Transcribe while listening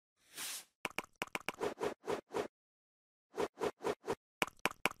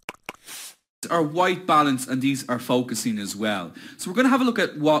are white balance and these are focusing as well. So we're going to have a look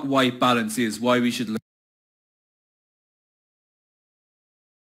at what white balance is, why we should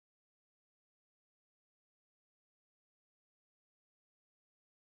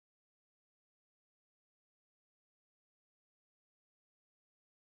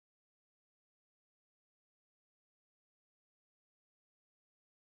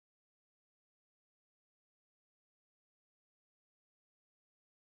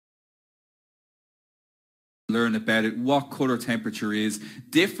learn about it, what color temperature is,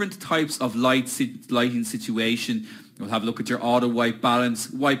 different types of lighting situation. We'll have a look at your auto white balance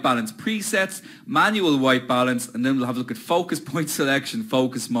presets, manual white balance, and then we'll have a look at focus point selection,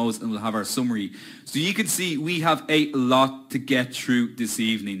 focus modes, and we'll have our summary. So you can see we have a lot to get through this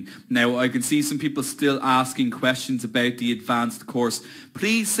evening. Now I can see some people still asking questions about the advanced course.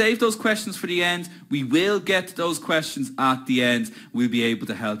 Please save those questions for the end. We will get to those questions at the end. We'll be able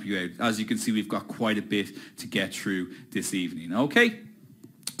to help you out. As you can see, we've got quite a bit to get through this evening. Okay?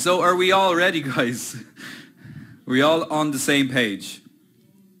 So are we all ready, guys? Are we all on the same page?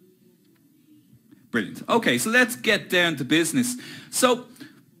 Brilliant. Okay, so let's get down to business. So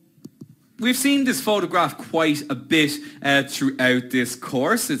we've seen this photograph quite a bit throughout this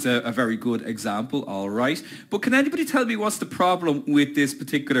course. It's a very good example, all right. But can anybody tell me what's the problem with this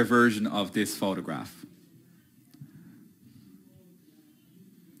particular version of this photograph?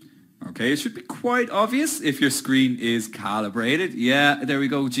 Okay, it should be quite obvious if your screen is calibrated. Yeah, there we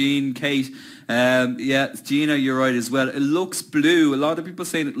go, Jean, Kate. Yeah, Gina, you're right as well. It looks blue. A lot of people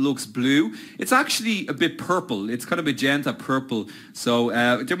saying it looks blue. It's actually a bit purple. It's kind of magenta purple. So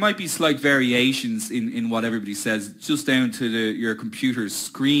there might be slight variations in what everybody says, just down to your computer's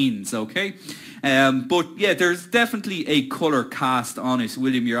screens, okay? But yeah, there's definitely a colour cast on it.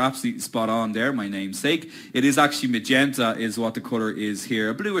 William, you're absolutely spot on there, my namesake. It is actually magenta is what the colour is here.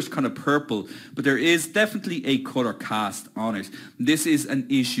 A bluish kind of purple, but there is definitely a colour cast on it. This is an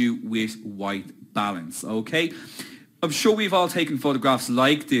issue with white balance, okay? I'm sure we've all taken photographs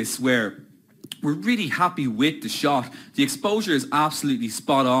like this where we're really happy with the shot. The exposure is absolutely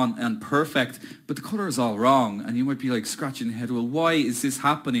spot on and perfect, but the colour is all wrong. And you might be like scratching your head, well, why is this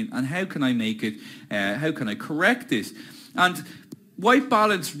happening? And how can I make it, how can I correct it? And white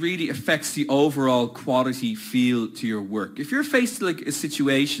balance really affects the overall quality feel to your work. If you're faced like a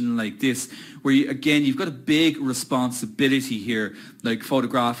situation like this, where you've got a big responsibility here, like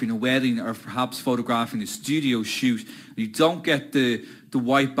photographing a wedding or perhaps photographing a studio shoot, and you don't get the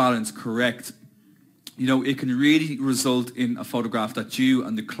white balance correct, you know, it can really result in a photograph that you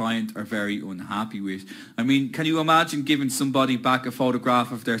and the client are very unhappy with. I mean, can you imagine giving somebody back a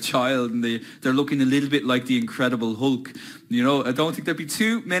photograph of their child and they're looking a little bit like the Incredible Hulk? You know, I don't think there'd be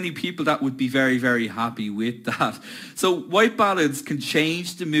too many people that would be very, very happy with that. So white balance can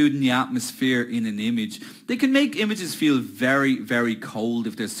change the mood and the atmosphere in an image. They can make images feel very, very cold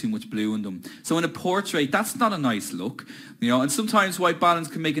if there's too much blue in them. So in a portrait, that's not a nice look. You know, and sometimes white balance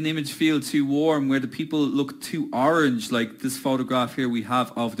can make an image feel too warm, where the people look too orange, like this photograph here we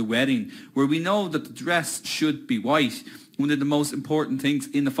have of the wedding, where we know that the dress should be white. One of the most important things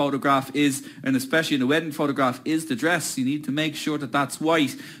in the photograph is, and especially in a wedding photograph, is the dress. You need to make sure that that's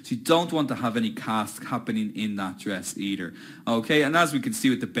white. So you don't want to have any cast happening in that dress either. Okay, and as we can see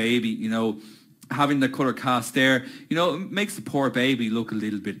with the baby, you know, having the colour cast there, you know, it makes the poor baby look a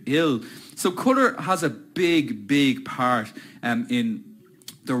little bit ill. So colour has a big, big part in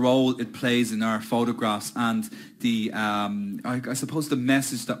the role it plays in our photographs and the, I suppose, the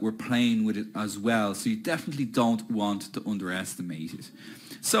message that we're playing with it as well. So you definitely don't want to underestimate it.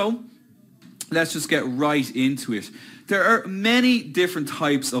 So let's just get right into it. There are many different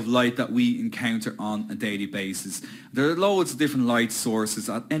types of light that we encounter on a daily basis. There are loads of different light sources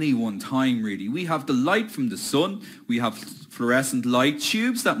at any one time, really. We have the light from the sun. We have fluorescent light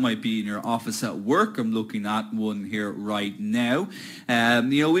tubes that might be in your office at work. I'm looking at one here right now.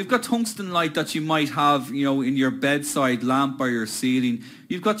 You know, we've got tungsten light that you might have, you know, in your bedside lamp or your ceiling.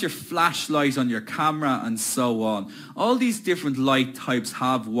 You've got your flashlight on your camera and so on. All these different light types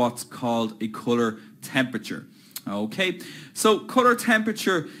have what's called a color temperature. Okay, so color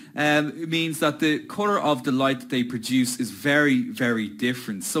temperature means that the color of the light that they produce is very, very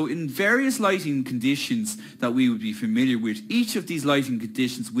different. So in various lighting conditions that we would be familiar with, each of these lighting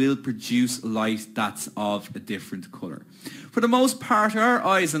conditions will produce light that's of a different color. For the most part, our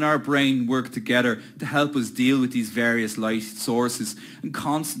eyes and our brain work together to help us deal with these various light sources and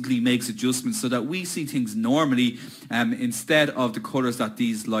constantly makes adjustments so that we see things normally instead of the colors that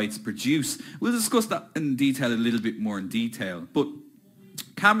these lights produce. We'll discuss that in detail a little bit more in detail. But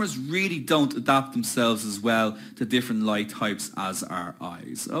Cameras really don't adapt themselves as well to different light types as our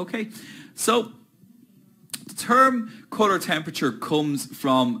eyes. Okay, so the term color temperature comes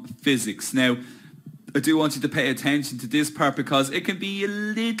from physics. Now, I do want you to pay attention to this part because it can be a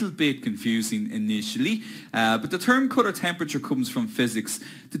little bit confusing initially, but the term color temperature comes from physics.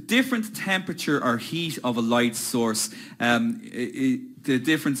 The different temperature or heat of a light source, the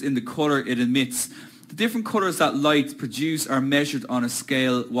difference in the color it emits. The different colors that light produce are measured on a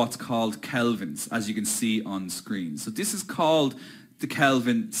scale what's called kelvins, as you can see on screen. So this is called the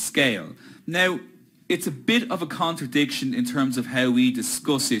Kelvin scale. Now, it's a bit of a contradiction in terms of how we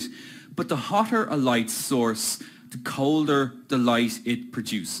discuss it, but the hotter a light source, the colder the light it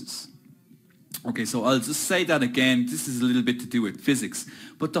produces. Okay, so I'll just say that again. This is a little bit to do with physics.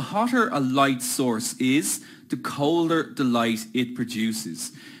 But the hotter a light source is, the colder the light it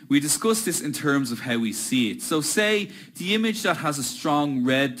produces. We discuss this in terms of how we see it. So say the image that has a strong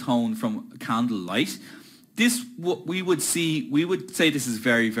red tone from candlelight, this, what we would say this is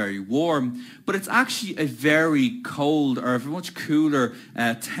very, very warm, but it's actually a very cold or a much cooler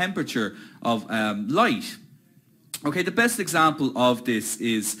temperature of light. Okay, the best example of this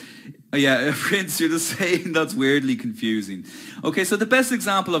is, Prince, you're just saying that's weirdly confusing. Okay, so the best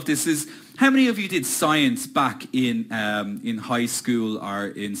example of this is, how many of you did science back in high school or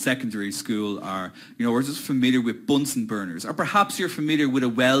in secondary school, or we're just familiar with Bunsen burners, or perhaps you're familiar with a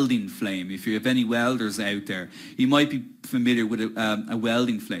welding flame. If you have any welders out there, you might be familiar with a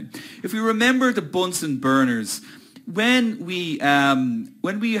welding flame. If we remember the Bunsen burners, when we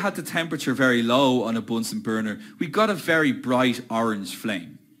had the temperature very low on a Bunsen burner, we got a very bright orange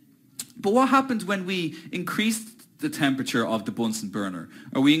flame. But what happened when we increased the temperature of the Bunsen burner,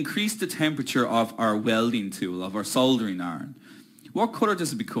 or we increased the temperature of our welding tool, of our soldering iron? What colour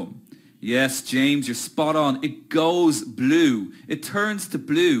does it become? Yes, James, you're spot on. It goes blue. It turns to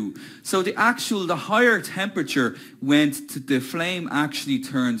blue. So the higher temperature the flame actually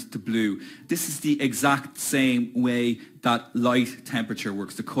turned to blue. This is the exact same way that light temperature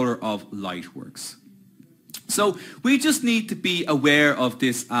works, the colour of light works. So we just need to be aware of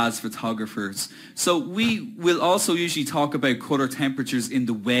this as photographers. So we will also usually talk about color temperatures in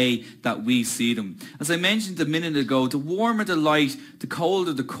the way that we see them. As I mentioned a minute ago, the warmer the light, the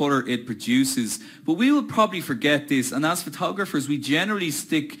colder the color it produces. But we will probably forget this, and as photographers, we generally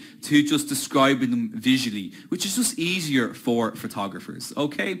stick to just describing them visually, which is just easier for photographers,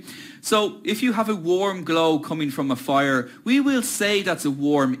 okay? So if you have a warm glow coming from a fire, we will say that's a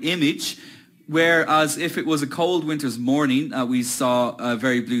warm image. Whereas if it was a cold winter's morning, we saw a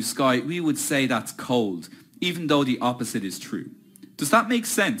very blue sky, we would say that's cold, even though the opposite is true. Does that make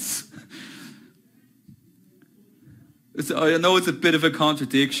sense? I know it's a bit of a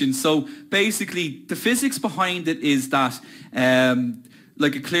contradiction. So basically, the physics behind it is that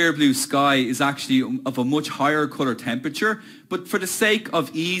like a clear blue sky is actually of a much higher color temperature. But for the sake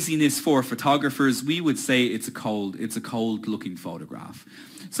of easiness for photographers, we would say it's a cold looking photograph.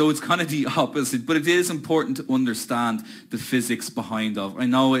 So it's kind of the opposite, but it is important to understand the physics behind it. I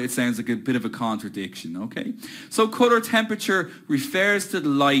know it sounds like a bit of a contradiction, okay? So color temperature refers to the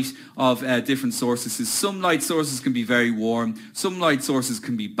light of different sources. Some light sources can be very warm. Some light sources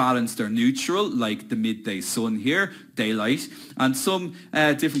can be balanced or neutral, like the midday sun here, daylight. And some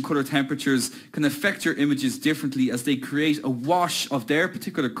different color temperatures can affect your images differently as they create a wash of their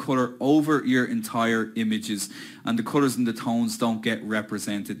particular color over your entire images, and the colors and the tones don't get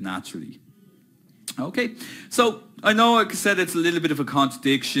represented naturally. Okay, so I know, like I said, it's a little bit of a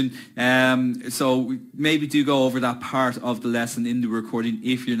contradiction, so we maybe do go over that part of the lesson in the recording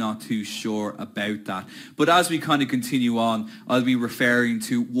if you're not too sure about that. But as we kind of continue on, I'll be referring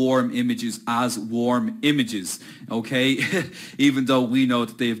to warm images as warm images, okay? Even though we know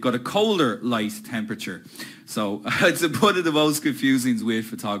that they've got a colder light temperature. So it's one of the most confusing with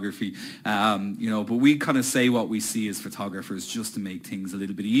photography, but we kind of say what we see as photographers just to make things a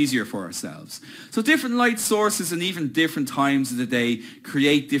little bit easier for ourselves. So different light sources and even different times of the day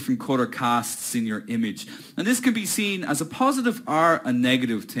create different color casts in your image. And this can be seen as a positive or a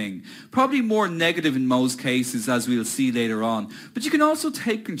negative thing. Probably more negative in most cases, as we'll see later on. But you can also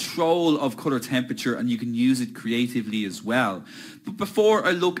take control of color temperature and you can use it creatively as well. But before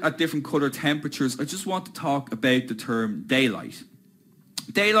I look at different color temperatures, I just want to talk about the term daylight.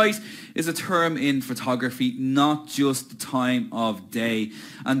 Daylight is a term in photography, not just the time of day.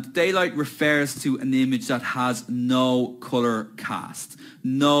 And daylight refers to an image that has no color cast.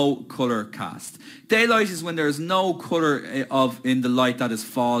 No color cast. Daylight is when there is no color in the light that is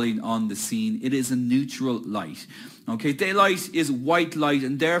falling on the scene. It is a neutral light. Okay, daylight is white light,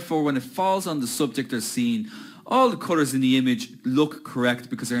 and therefore when it falls on the subject or scene, all the colours in the image look correct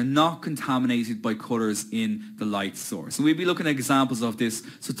because they're not contaminated by colours in the light source. And we'll be looking at examples of this,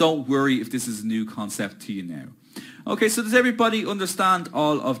 so don't worry if this is a new concept to you now. Okay, so does everybody understand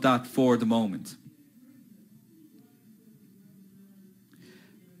all of that for the moment?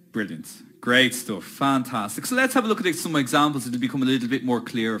 Brilliant. Great stuff. Fantastic. So let's have a look at some examples to become a little bit more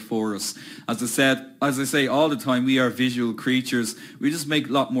clear for us. As I say all the time, we are visual creatures. We just make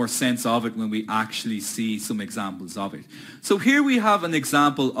a lot more sense of it when we actually see some examples of it. So here we have an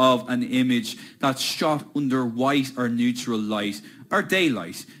example of an image that's shot under white or neutral light or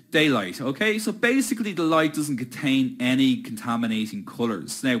daylight. Okay, so basically the light doesn't contain any contaminating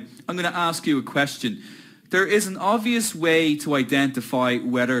colours. Now, I'm going to ask you a question. There is an obvious way to identify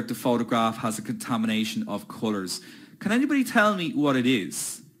whether the photograph has a contamination of colours. Can anybody tell me what it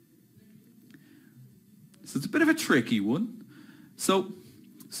is? So it's a bit of a tricky one. So,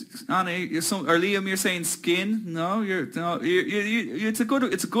 Anna, or Liam, you're saying skin? No, it's a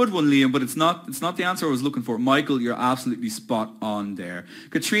good one, Liam, but it's not the answer I was looking for. Michael, you're absolutely spot on there.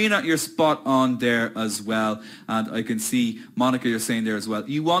 Katrina, you're spot on there as well, and I can see Monica, you're saying there as well.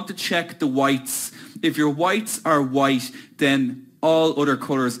 You want to check the whites. If your whites are white, then all other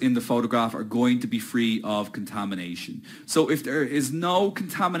colours in the photograph are going to be free of contamination. So if there is no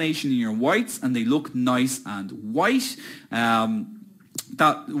contamination in your whites and they look nice and white,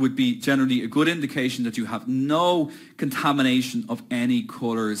 that would be generally a good indication that you have no contamination of any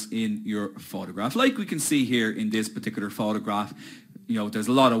colours in your photograph. Like we can see here in this particular photograph, there's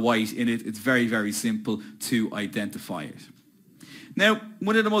a lot of white in it. It's very, very simple to identify it. Now,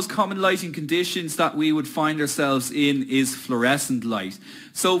 one of the most common lighting conditions that we would find ourselves in is fluorescent light.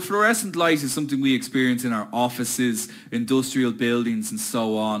 So fluorescent light is something we experience in our offices, industrial buildings and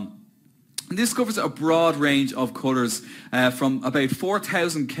so on. And this covers a broad range of colours from about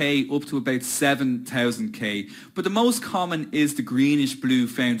 4,000 K up to about 7,000 K. But the most common is the greenish blue,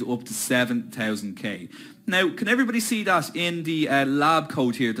 found up to 7,000 K. Now, can everybody see that in the lab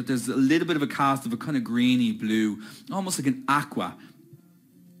coat here, that there's a little bit of a cast of a kind of greeny blue, almost like an aqua.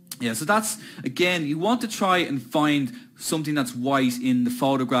 Yeah, so that's, again, you want to try and find something that's white in the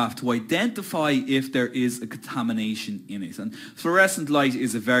photograph to identify if there is a contamination in it. And fluorescent light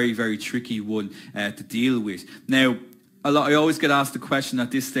is a very, very tricky one to deal with. Now, I always get asked the question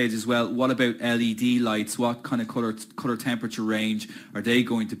at this stage as well, what about LED lights? What kind of color temperature range are they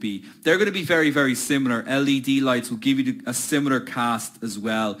going to be? They're going to be very, very similar. LED lights will give you a similar cast as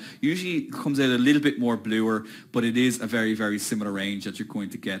well. Usually it comes out a little bit more bluer, but it is a very, very similar range that you're going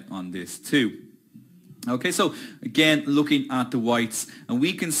to get on this too. Okay, so again, looking at the whites, and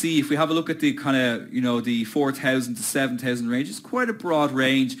we can see if we have a look at the kind of, the 4,000 to 7,000 range, it's quite a broad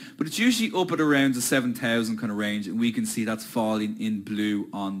range, but it's usually up at around the 7,000 kind of range, and we can see that's falling in blue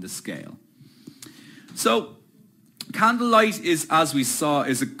on the scale. So, candlelight is, as we saw,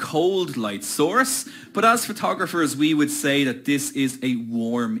 is a cold light source, but as photographers we would say that this is a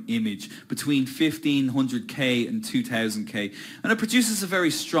warm image between 1500 K and 2000 K, and it produces a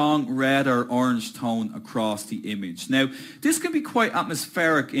very strong red or orange tone across the image. Now, this can be quite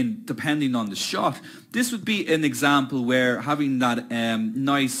atmospheric depending on the shot. This would be an example where having that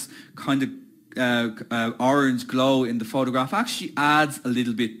nice kind of orange glow in the photograph actually adds a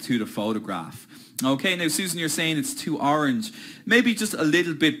little bit to the photograph. Okay, now Susan, you're saying it's too orange. Maybe just a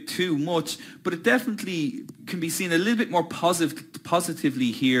little bit too much, but it definitely can be seen a little bit more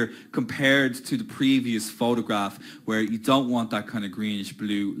positively here compared to the previous photograph where you don't want that kind of greenish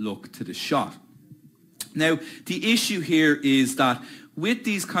blue look to the shot. Now, the issue here is that with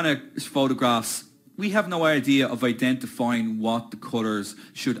these kind of photographs, we have no idea of identifying what the colours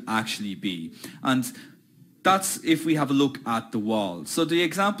should actually be. And that's if we have a look at the wall. So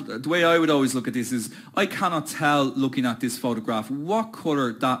the way I would always look at this is I cannot tell, looking at this photograph, what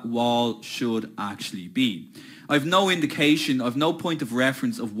colour that wall should actually be. I've no indication, I've no point of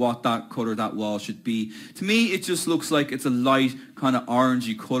reference of what that colour that wall should be. To me, it just looks like it's a light kind of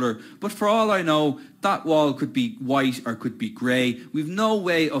orangey colour. But for all I know, that wall could be white or could be grey. We've no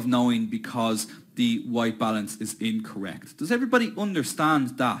way of knowing because the white balance is incorrect. Does everybody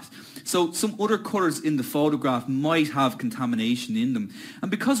understand that? So some other colours in the photograph might have contamination in them.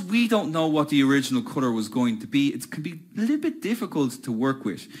 And because we don't know what the original colour was going to be, it can be a little bit difficult to work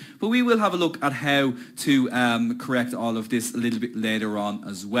with. But we will have a look at how to correct all of this a little bit later on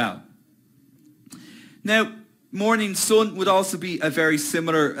as well. Now, morning sun would also be a very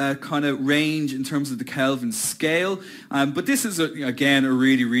similar kind of range in terms of the Kelvin scale, but this is again a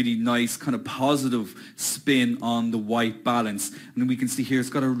really, really nice kind of positive spin on the white balance, and we can see here it's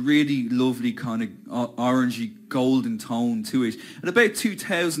got a really lovely kind of orangey golden tone to it at about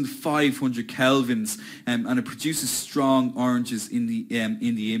 2,500 kelvins, and it produces strong oranges in the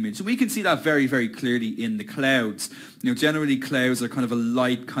image. And we can see that very, very clearly in the clouds. Generally clouds are kind of a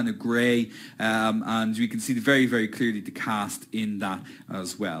light kind of grey, and we can see very, very clearly the cast in that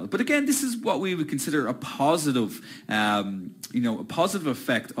as well. But again, this is what we would consider a positive, a positive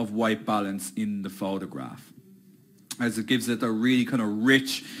effect of white balance in the photograph, as it gives it a really kind of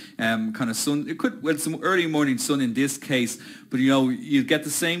rich kind of sun. It could, well, some early morning sun in this case, but you get the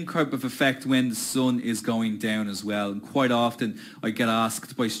same type of effect when the sun is going down as well. And quite often I get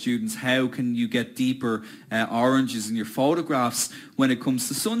asked by students, how can you get deeper oranges in your photographs when it comes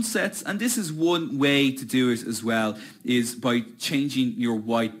to sunsets? And this is one way to do it as well, is by changing your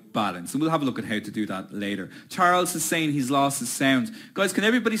white balance. And we'll have a look at how to do that later. Charles is saying he's lost his sound. Guys, can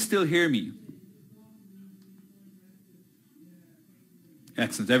everybody still hear me?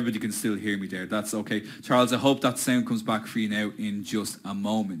 Excellent. Everybody can still hear me there. That's okay. Charles, I hope that sound comes back for you now in just a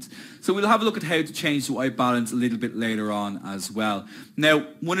moment. So we'll have a look at how to change the white balance a little bit later on as well. Now,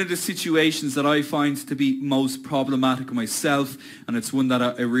 one of the situations that I find to be most problematic myself, and it's one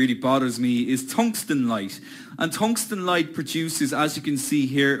that it really bothers me, is tungsten light. And tungsten light produces, as you can see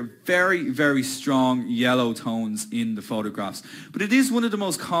here, very, very strong yellow tones in the photographs. But it is one of the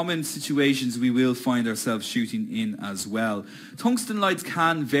most common situations we will find ourselves shooting in as well. Tungsten lights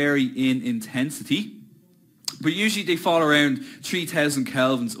can vary in intensity, but usually they fall around 3,000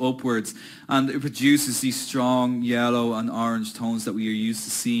 kelvins upwards, and it produces these strong yellow and orange tones that we are used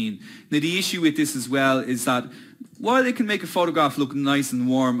to seeing. Now, the issue with this as well is that while they can make a photograph look nice and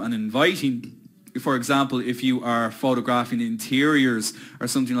warm and inviting, for example, if you are photographing interiors or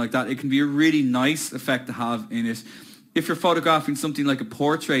something like that, it can be a really nice effect to have in it. If you're photographing something like a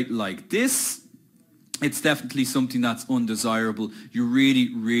portrait like this, it's definitely something that's undesirable. You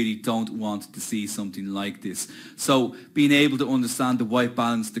really, really don't want to see something like this. So being able to understand the white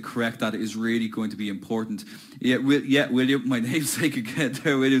balance to correct that is really going to be important. William, my namesake again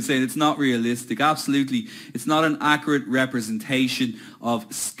there, William, saying it's not realistic. Absolutely, it's not an accurate representation of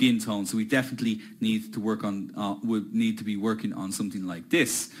skin tone. So we definitely need to work on, would need to be working on something like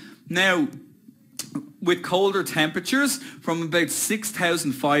this. Now, with colder temperatures, from about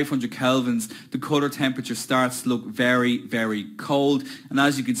 6,500 kelvins, the color temperature starts to look very, very cold. And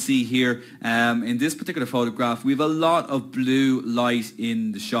as you can see here, in this particular photograph, we have a lot of blue light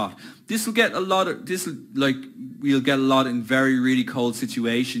in the shot. This will get a lot of, we'll get a lot in very, really cold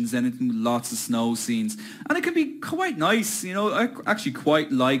situations, and in lots of snow scenes. And it can be quite nice, I actually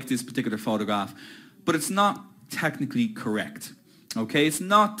quite like this particular photograph, but it's not technically correct. Okay, it's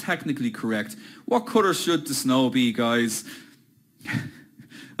not technically correct. What colour should the snow be, guys?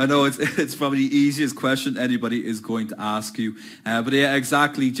 I know it's probably the easiest question anybody is going to ask you. But yeah,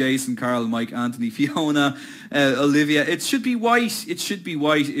 exactly, Jason, Carl, Mike, Anthony, Fiona, Olivia. It should be white. It should be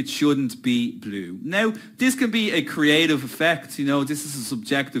white. It shouldn't be blue. Now, this can be a creative effect. This is a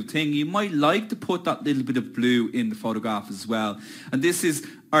subjective thing. You might like to put that little bit of blue in the photograph as well. And this is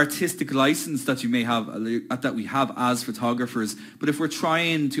artistic license that you may have, that we have as photographers. But if we're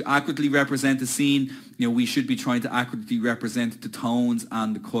trying to accurately represent a scene, we should be trying to accurately represent the tones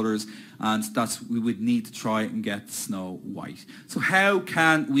and the colours, and we would need to try and get snow white. So how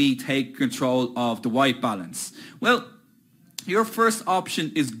can we take control of the white balance? Well, your first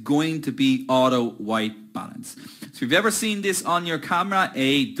option is going to be auto white balance. So if you've ever seen this on your camera,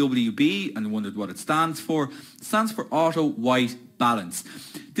 AWB, and wondered what it stands for auto white balance.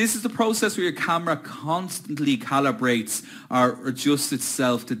 This is the process where your camera constantly calibrates or adjusts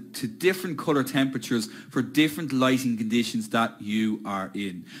itself to different color temperatures for different lighting conditions that you are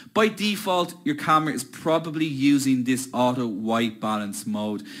in. By default, your camera is probably using this auto white balance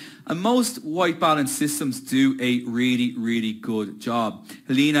mode. And most white balance systems do a really, really good job.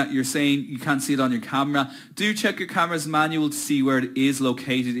 Helena, you're saying you can't see it on your camera. Do check your camera's manual to see where it is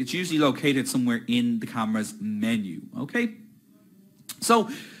located. It's usually located somewhere in the camera's menu, okay? So,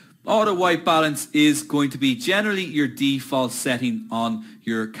 auto white balance is going to be generally your default setting on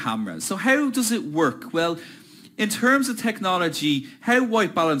your camera. So how does it work? Well, in terms of technology, how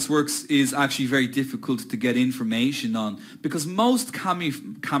white balance works is actually very difficult to get information on, because most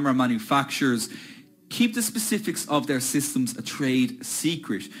camera manufacturers keep the specifics of their systems a trade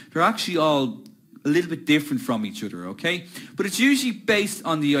secret. They're actually all a little bit different from each other, okay? But it's usually based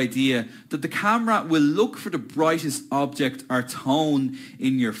on the idea that the camera will look for the brightest object or tone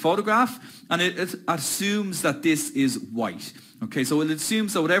in your photograph, and it assumes that this is white. Okay, so it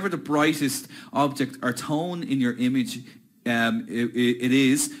assumes that whatever the brightest object or tone in your image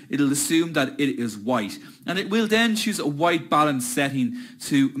it'll assume that it is white. And it will then choose a white balance setting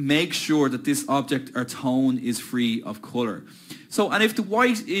to make sure that this object or tone is free of colour. So, and if the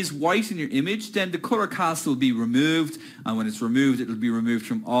white is white in your image, then the colour cast will be removed, and when it's removed, it'll be removed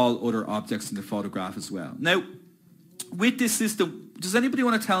from all other objects in the photograph as well. Now, with this system, does anybody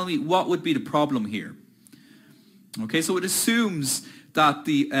want to tell me what would be the problem here? Okay, so it assumes that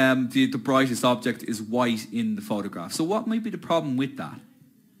the brightest object is white in the photograph. So what might be the problem with that?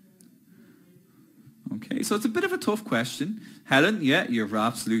 Okay, so it's a bit of a tough question. Helen, yeah, you're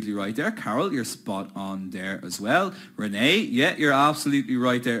absolutely right there. Carol, you're spot on there as well. Renee, yeah, you're absolutely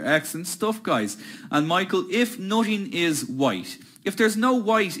right there. Excellent stuff, guys. And Michael, if nothing is white, if there's no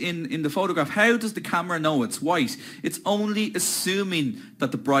white in the photograph, how does the camera know it's white? It's only assuming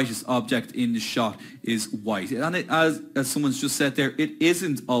that the brightest object in the shot is white. And it, as someone's just said there, it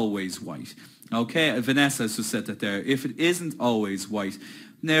isn't always white. Okay, Vanessa has just said that there. If it isn't always white.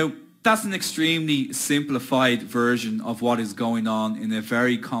 Now, that's an extremely simplified version of what is going on in a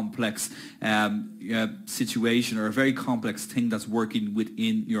very complex situation, or a very complex thing that's working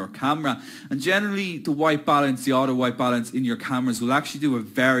within your camera. And generally, the white balance, the auto white balance in your cameras will actually do a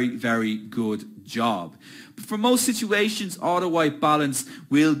very, very good job. But for most situations, auto white balance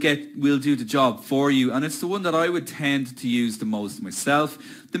will do the job for you, and it's the one that I would tend to use the most myself.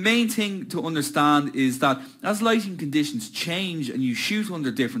 The main thing to understand is that as lighting conditions change and you shoot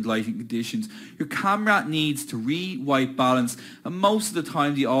under different lighting conditions, your camera needs to re-white balance, and most of the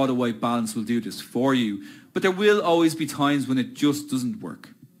time the auto white balance will do this for you. But there will always be times when it just doesn't work,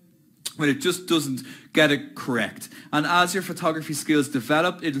 when it just doesn't get it correct. And as your photography skills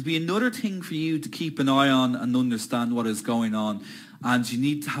develop, it'll be another thing for you to keep an eye on and understand what is going on. And you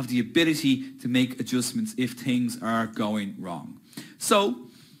need to have the ability to make adjustments if things are going wrong. So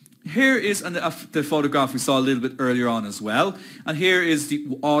here is the photograph we saw a little bit earlier on as well. And here is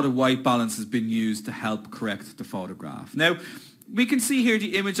the auto white balance has been used to help correct the photograph. Now, we can see here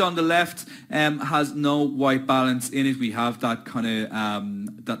the image on the left has no white balance in it. We have that kind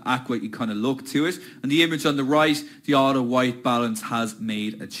of that aqua kind of look to it. And the image on the right, the auto white balance has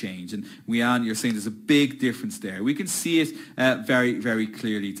made a change. And Leanne, you're saying there's a big difference there. We can see it very, very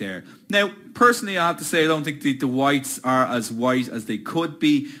clearly there. Now, personally, I have to say I don't think the whites are as white as they could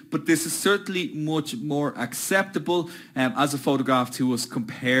be, but this is certainly much more acceptable as a photograph to us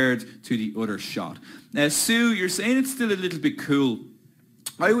compared to the other shot. Sue, you're saying it's still a little bit cool.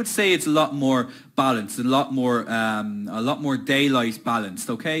 I would say it's a lot more balanced, a lot more daylight balanced,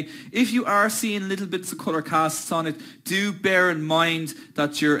 okay? If you are seeing little bits of colour casts on it, do bear in mind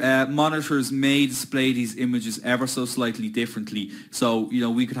that your monitors may display these images ever so slightly differently. So, you know,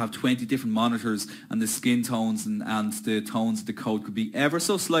 we could have 20 different monitors and the skin tones and the tones of the coat could be ever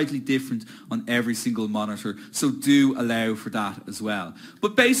so slightly different on every single monitor. So do allow for that as well.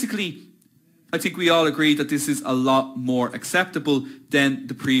 But basically, I think we all agree that this is a lot more acceptable than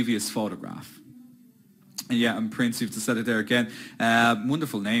the previous photograph. And yeah, and Prince, you've just said it there again.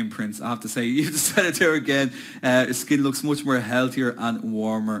 Wonderful name, Prince, I have to say. You've just said it there again. His skin looks much more healthier and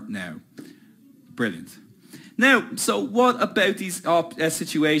warmer now. Brilliant. Now, so what about these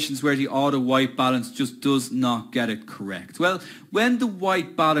situations where the auto white balance just does not get it correct? Well, when the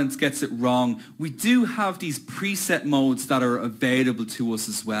white balance gets it wrong, we do have these preset modes that are available to us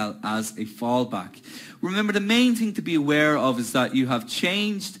as well as a fallback. Remember, the main thing to be aware of is that you have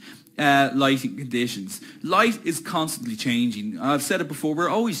changed lighting conditions. Light is constantly changing. I've said it before, we're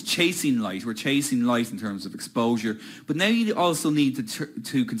always chasing light. We're chasing light in terms of exposure, but now you also need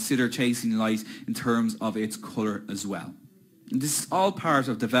to consider chasing light in terms of its colour as well. And this is all part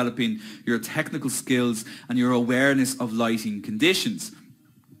of developing your technical skills and your awareness of lighting conditions.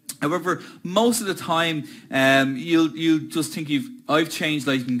 However, most of the time, you'll just think I've changed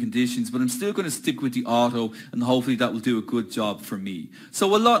lighting conditions, but I'm still going to stick with the auto, and hopefully that will do a good job for me.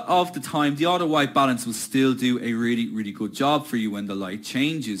 So a lot of the time, the auto white balance will still do a really, really good job for you when the light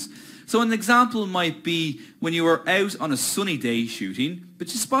changes. So an example might be when you are out on a sunny day shooting,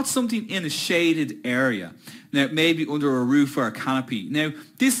 but you spot something in a shaded area. Now, maybe under a roof or a canopy. Now,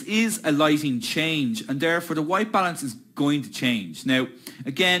 this is a lighting change, and therefore the white balance is going to change. Now,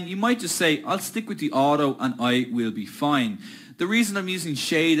 again, you might just say, I'll stick with the auto and I will be fine. The reason I'm using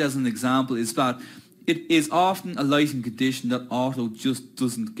shade as an example is that it is often a lighting condition that auto just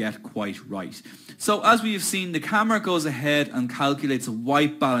doesn't get quite right. So as we have seen, the camera goes ahead and calculates a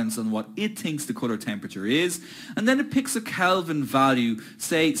white balance on what it thinks the colour temperature is, and then it picks a Kelvin value,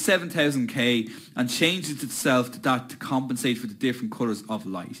 say 7000 K, and changes itself to that to compensate for the different colours of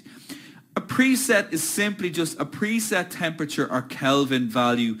light. A preset is simply just a preset temperature or Kelvin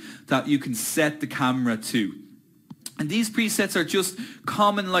value that you can set the camera to. And these presets are just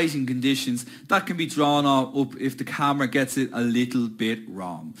common lighting conditions that can be drawn up if the camera gets it a little bit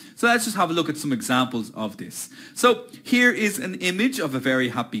wrong. So let's just have a look at some examples of this. So here is an image of a very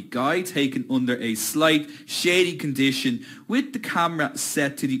happy guy taken under a slight shady condition with the camera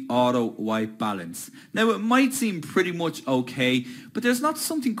set to the auto white balance. Now it might seem pretty much okay, but there's not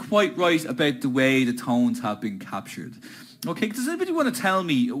something quite right about the way the tones have been captured. Okay, does anybody want to tell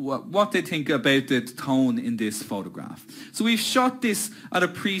me what they think about the tone in this photograph? So we've shot this at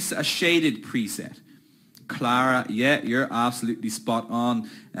a shaded preset. Clara, yeah, you're absolutely spot on.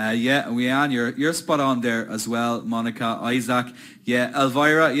 Yeah, Leanne, you're spot on there as well. Monica, Isaac, yeah,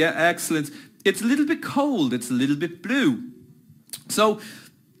 Elvira, yeah, excellent. It's a little bit cold, it's a little bit blue. So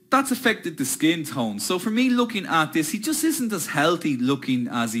that's affected the skin tone. So for me looking at this, he just isn't as healthy looking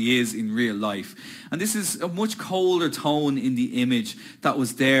as he is in real life. And this is a much colder tone in the image that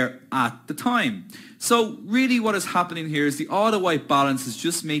was there at the time. So really what is happening here is the auto white balance has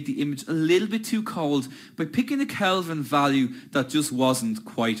just made the image a little bit too cold by picking a Kelvin value that just wasn't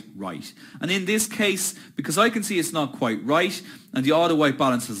quite right. And in this case, because I can see it's not quite right and the auto white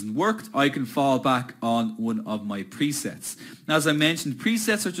balance hasn't worked, I can fall back on one of my presets. Now, as I mentioned,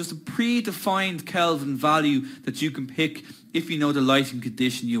 presets are just a predefined Kelvin value that you can pick if you know the lighting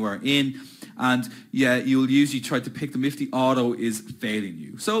condition you are in. And yeah, you'll usually try to pick them if the auto is failing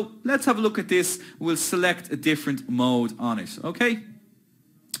you. So let's have a look at this. We'll select a different mode on it, okay?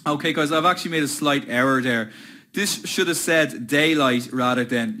 Okay guys, I've actually made a slight error there. This should have said daylight rather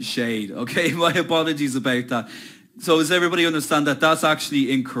than shade, okay? My apologies about that. So does everybody understand that that's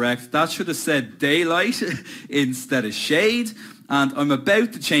actually incorrect? That should have said daylight instead of shade. And I'm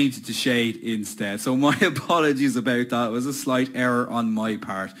about to change it to shade instead. So my apologies about that. It was a slight error on my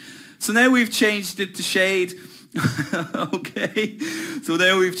part. So now we've changed it to shade. Okay, so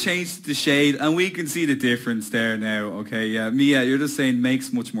now we've changed it to shade and we can see the difference there now. Okay, yeah, Mia, you're just saying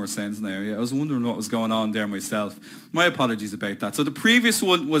makes much more sense now. Yeah, I was wondering what was going on there myself. My apologies about that. So the previous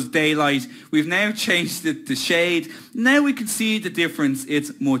one was daylight. We've now changed it to shade. Now we can see the difference.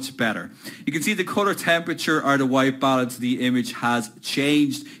 It's much better. You can see the color temperature or the white balance of the image has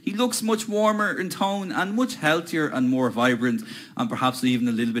changed. He looks much warmer in tone and much healthier and more vibrant and perhaps even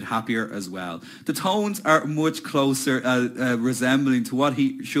a little bit happier as well. The tones are much closer resembling to what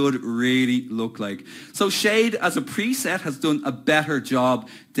he should really look like. So shade as a preset has done a better job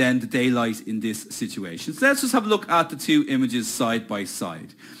than the daylight in this situation. So let's just have a look at the two images side by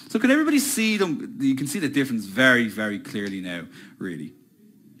side. So can everybody see them? You can see the difference very, very clearly now, really.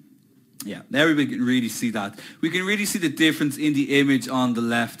 Yeah, everybody can really see that. We can really see the difference in the image on the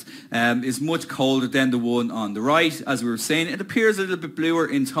left is much colder than the one on the right. As we were saying, it appears a little bit bluer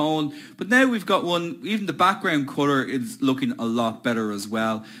in tone, but now we've got one, even the background color is looking a lot better as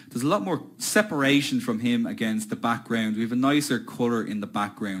well. There's a lot more separation from him against the background. We have a nicer color in the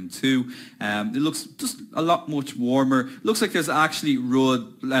background too. It looks just a lot much warmer. Looks like there's actually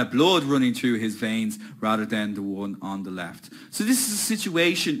blood running through his veins rather than the one on the left. So this is a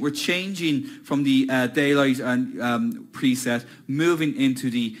situation we're changing from the daylight and preset, moving into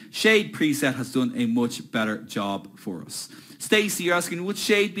the shade preset has done a much better job for us. Stacey, you're asking, would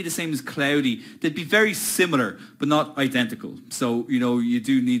shade be the same as cloudy? They'd be very similar, but not identical. So, you know, you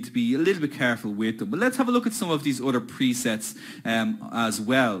do need to be a little bit careful with them. But let's have a look at some of these other presets as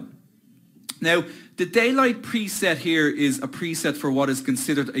well. Now, the daylight preset here is a preset for what is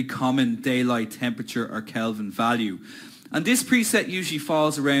considered a common daylight temperature or Kelvin value. And this preset usually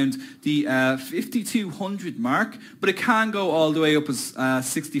falls around the 5200 mark, but it can go all the way up as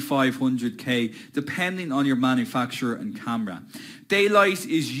 6500 K, depending on your manufacturer and camera. Daylight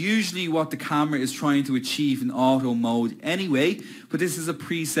is usually what the camera is trying to achieve in auto mode anyway, but this is a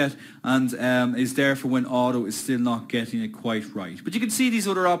preset and is there for when auto is still not getting it quite right. But you can see these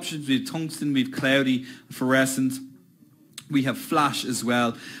other options. We have tungsten, we have cloudy, fluorescent. We have flash as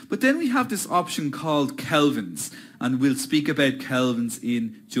well. But then we have this option called Kelvins, and we'll speak about Kelvins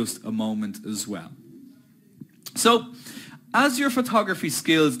in just a moment as well. So, as your photography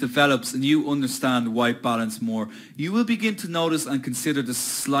skills develops and you understand white balance more, you will begin to notice and consider the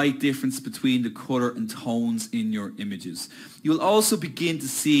slight difference between the color and tones in your images. You'll also begin to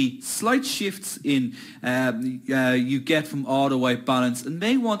see slight shifts in you get from auto white balance and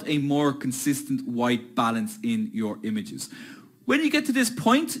may want a more consistent white balance in your images. When you get to this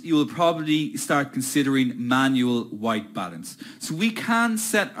point, you will probably start considering manual white balance. So we can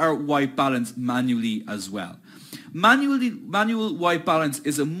set our white balance manually as well. Manual white balance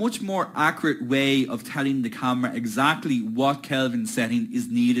is a much more accurate way of telling the camera exactly what Kelvin setting is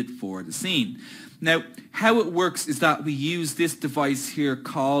needed for the scene. Now, how it works is that we use this device here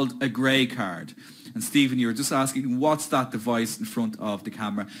called a gray card. And Stephen, you were just asking, what's that device in front of the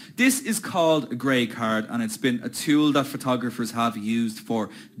camera? This is called a grey card, and it's been a tool that photographers have used for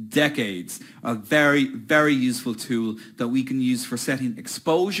decades. A very, very useful tool that we can use for setting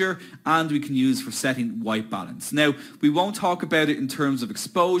exposure and we can use for setting white balance. Now, we won't talk about it in terms of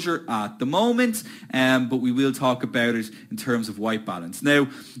exposure at the moment, but we will talk about it in terms of white balance. Now,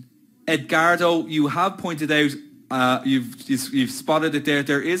 Edgardo, you have pointed out, you've spotted it there.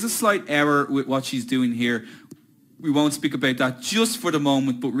 There is a slight error with what she's doing here. We won't speak about that just for the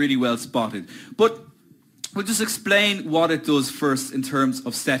moment, but really well spotted. But we'll just explain what it does first in terms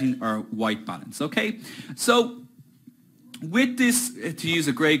of setting our white balance, okay? So with this, to use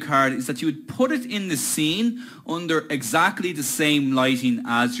a grey card, is that you would put it in the scene under exactly the same lighting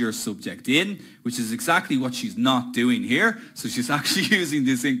as your subject in, which is exactly what she's not doing here. So she's actually using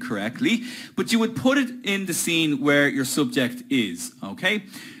this incorrectly. But you would put it in the scene where your subject is, okay?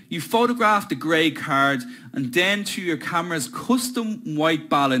 You photograph the grey card, and then through your camera's custom white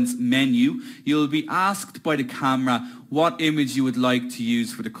balance menu, you'll be asked by the camera what image you would like to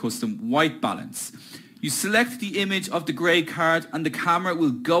use for the custom white balance. You select the image of the grey card and the camera will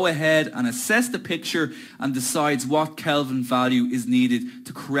go ahead and assess the picture and decides what Kelvin value is needed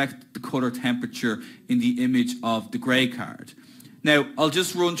to correct the colour temperature in the image of the grey card. Now, I'll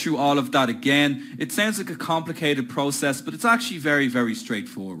just run through all of that again. It sounds like a complicated process, but it's actually very, very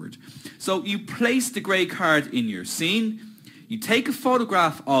straightforward. So you place the grey card in your scene. You take a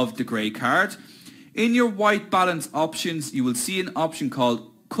photograph of the grey card. In your white balance options, you will see an option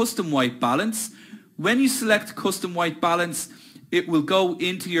called Custom White Balance. When you select Custom White Balance, it will go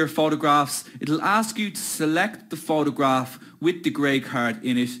into your photographs. It'll ask you to select the photograph with the grey card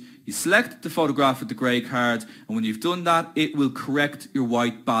in it. You select the photograph with the grey card, and when you've done that, it will correct your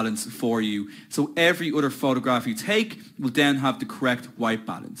white balance for you. So every other photograph you take will then have the correct white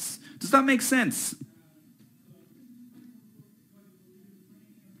balance. Does that make sense?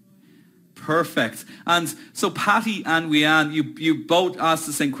 Perfect. And so Patty and Leanne, you both asked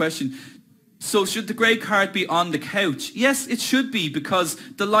the same question. So should the grey card be on the couch? Yes, it should be, because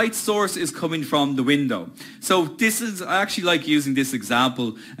the light source is coming from the window. So this is, I actually like using this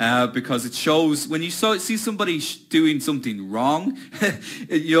example because it shows when you see somebody doing something wrong,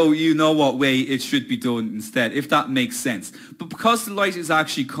 you know what way it should be done instead, if that makes sense. But because the light is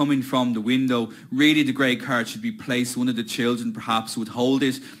actually coming from the window, really the grey card should be placed. One of the children perhaps would hold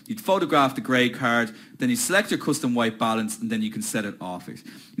it. You'd photograph the grey card, then you select your custom white balance, and then you can set it off it.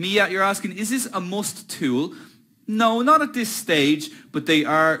 Mia, you're asking, is this a must tool? No, not at this stage, but they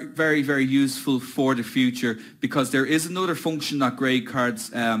are very, very useful for the future, because there is another function that grey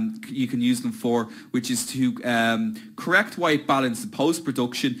cards you can use them for, which is to correct white balance in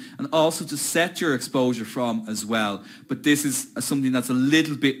post-production and also to set your exposure from as well. But this is something that's a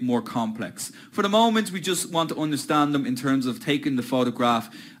little bit more complex. For the moment, we just want to understand them in terms of taking the photograph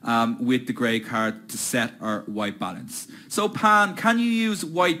with the grey card to set our white balance. So Pan, can you use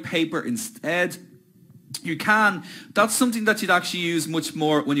white paper instead? You can. That's something that you'd actually use much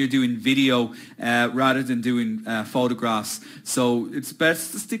more when you're doing video rather than doing photographs. So it's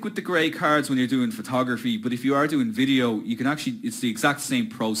best to stick with the grey cards when you're doing photography. But if you are doing video, you can actually, it's the exact same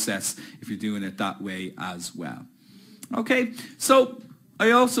process if you're doing it that way as well. Okay, so I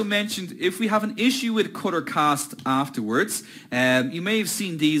also mentioned if we have an issue with color cast afterwards, you may have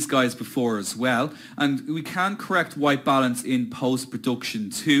seen these guys before as well, and we can correct white balance in post-production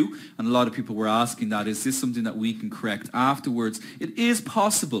too, and a lot of people were asking that, is this something that we can correct afterwards? It is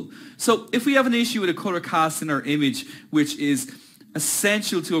possible. So if we have an issue with a color cast in our image, which is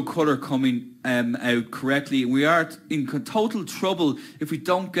essential to a colour coming out correctly, and we are in total trouble if we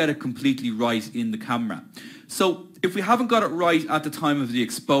don't get it completely right in the camera. So if we haven't got it right at the time of the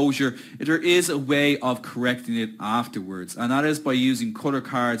exposure, there is a way of correcting it afterwards, and that is by using colour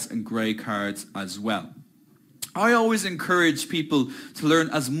cards and grey cards as well. I always encourage people to learn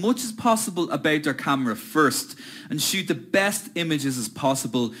as much as possible about their camera first and shoot the best images as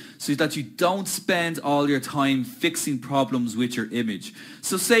possible so that you don't spend all your time fixing problems with your image.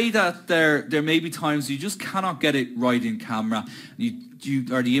 So say that there may be times you just cannot get it right in camera,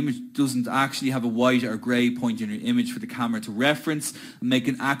 or the image doesn't actually have a white or grey point in your image for the camera to reference and make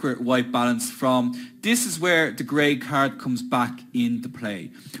an accurate white balance from. This is where the grey card comes back into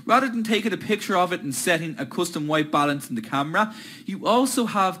play. Rather than taking a picture of it and setting a custom white balance in the camera, you also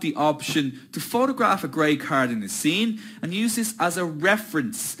have the option to photograph a grey card in a scene and use this as a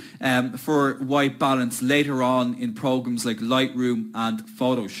reference for white balance later on in programs like Lightroom and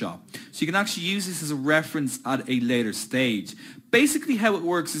Photoshop. So you can actually use this as a reference at a later stage. Basically how it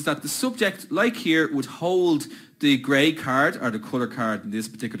works is that the subject, like here, would hold the grey card, or the colour card in this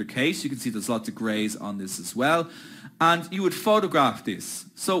particular case. You can see there's lots of greys on this as well. And you would photograph this.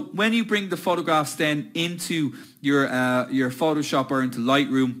 So when you bring the photographs then into your Photoshop or into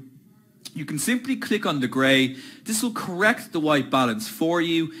Lightroom, you can simply click on the grey. This will correct the white balance for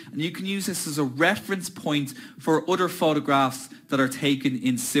you, and you can use this as a reference point for other photographs that are taken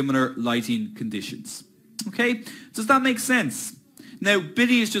in similar lighting conditions. Okay, does that make sense? Now,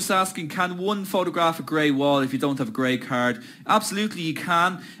 Billy is just asking, can one photograph a grey wall if you don't have a grey card? Absolutely you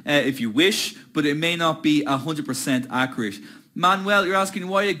can, if you wish, but it may not be 100% accurate. Manuel, you're asking,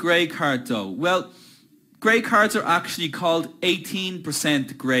 why a grey card though? Well, grey cards are actually called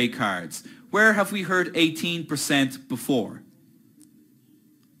 18% grey cards. Where have we heard 18% before?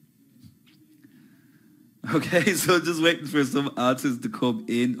 Okay, so just waiting for some answers to come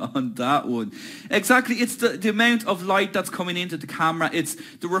in on that one. Exactly, it's the amount of light that's coming into the camera. It's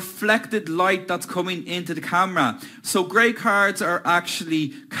the reflected light that's coming into the camera. So grey cards are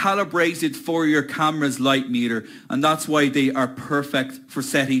actually calibrated for your camera's light meter, and that's why they are perfect for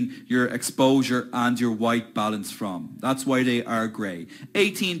setting your exposure and your white balance from. That's why they are grey.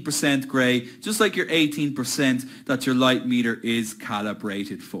 18% grey, just like your 18% that your light meter is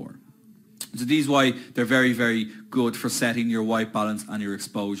calibrated for. So these are why they're very, very good for setting your white balance and your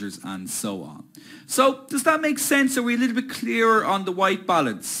exposures and so on. So does that make sense? Are we a little bit clearer on the white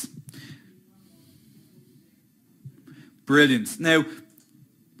balance? Brilliant. Now,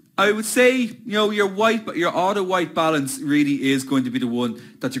 I would say, your auto white balance really is going to be the one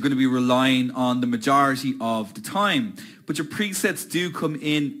that you're going to be relying on the majority of the time. But your presets do come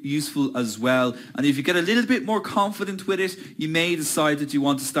in useful as well. And if you get a little bit more confident with it, you may decide that you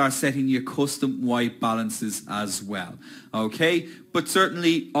want to start setting your custom white balances as well. Okay, but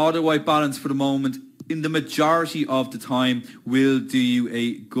certainly auto white balance for the moment, in the majority of the time, will do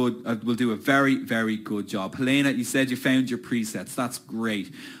a very, very good job. Helena, you said you found your presets. That's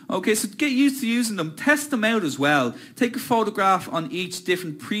great. Okay, so get used to using them. Test them out as well. Take a photograph on each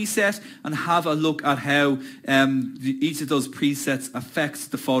different preset and have a look at how each of those presets affects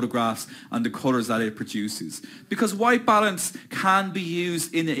the photographs and the colors that it produces. Because white balance can be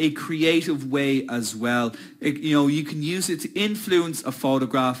used in a creative way as well. You can use it to influence a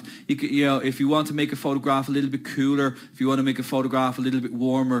photograph. If you want to make a photograph a little bit cooler, if you want to make a photograph a little bit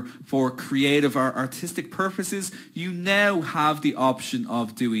warmer for creative or artistic purposes, you now have the option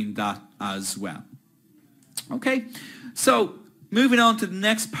of doing that as well. Okay, so moving on to the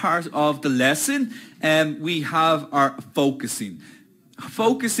next part of the lesson, we have our focusing.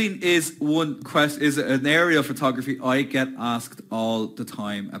 Focusing is an area of photography I get asked all the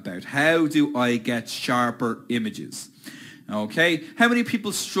time about. How do I get sharper images? Okay, how many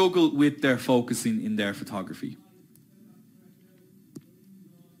people struggle with their focusing in their photography?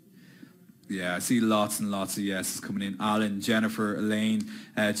 Yeah, I see lots and lots of yeses coming in. Alan, Jennifer, Elaine,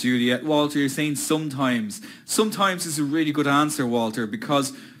 Juliet. Walter, you're saying sometimes. Sometimes is a really good answer, Walter,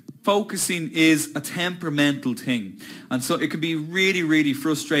 because focusing is a temperamental thing. And so it can be really, really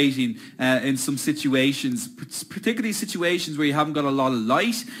frustrating in some situations, particularly situations where you haven't got a lot of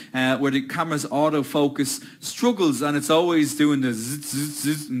light, where the camera's autofocus struggles and it's always doing the zzz, zzz,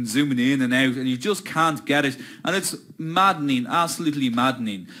 zzz, and zooming in and out, and you just can't get it. And it's maddening, absolutely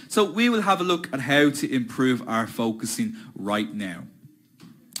maddening. So we will have a look at how to improve our focusing right now.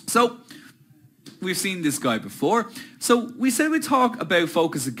 So we've seen this guy before. So we said we'd talk about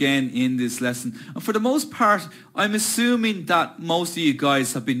focus again in this lesson. And for the most part, I'm assuming that most of you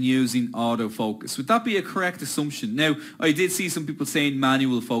guys have been using autofocus. Would that be a correct assumption? Now, I did see some people saying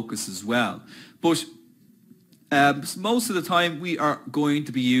manual focus as well. But most of the time, we are going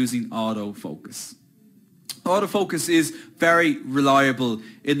to be using autofocus. Autofocus is very reliable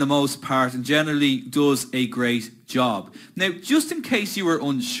in the most part and generally does a great job. Now, just in case you were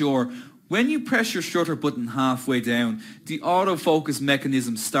unsure, when you press your shutter button halfway down, the autofocus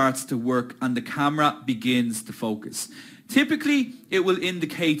mechanism starts to work and the camera begins to focus. Typically, it will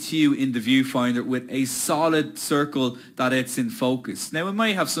indicate to you in the viewfinder with a solid circle that it's in focus. Now, it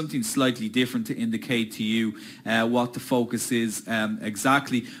might have something slightly different to indicate to you what the focus is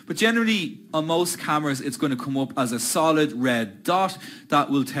exactly, but generally, on most cameras, it's going to come up as a solid red dot that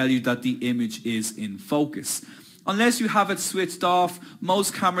will tell you that the image is in focus. Unless you have it switched off,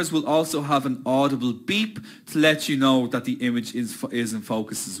 most cameras will also have an audible beep to let you know that the image is in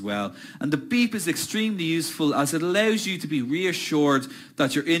focus as well. And the beep is extremely useful as it allows you to be reassured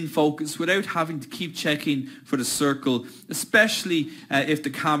that you're in focus without having to keep checking for the circle, especially if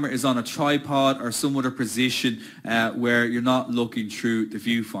the camera is on a tripod or some other position where you're not looking through the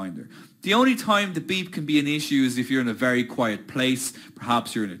viewfinder. The only time the beep can be an issue is if you're in a very quiet place.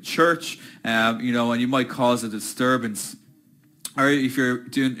 Perhaps you're in a church, and you might cause a disturbance. Or if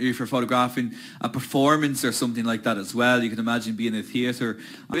you're photographing a performance or something like that as well. You can imagine being in a theatre.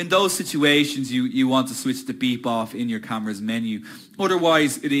 In those situations, you want to switch the beep off in your camera's menu.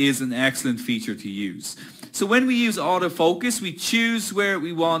 Otherwise, it is an excellent feature to use. So when we use autofocus, we choose where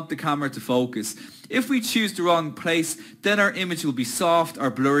we want the camera to focus. If we choose the wrong place, then our image will be soft or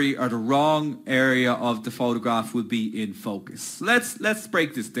blurry, or the wrong area of the photograph will be in focus. Let's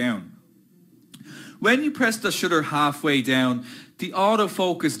break this down. When you press the shutter halfway down, the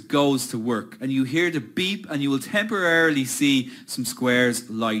autofocus goes to work and you hear the beep, and you will temporarily see some squares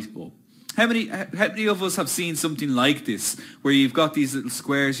light up. How many of us have seen something like this, where you've got these little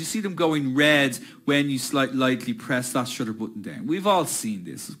squares, you see them going red when you lightly press that shutter button down? We've all seen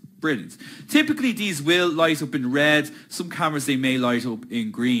this. Brilliant. Typically these will light up in red. Some cameras, they may light up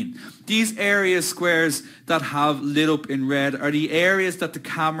in green. These area squares that have lit up in red are the areas that the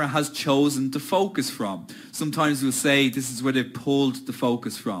camera has chosen to focus from. Sometimes we'll say this is where they've pulled the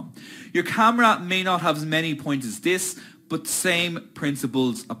focus from. Your camera may not have as many points as this, but the same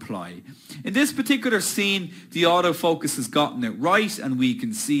principles apply. In this particular scene, the autofocus has gotten it right, and we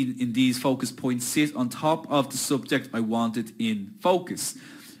can see in these focus points sit on top of the subject I wanted in focus.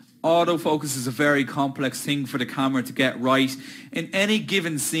 Autofocus is a very complex thing for the camera to get right. In any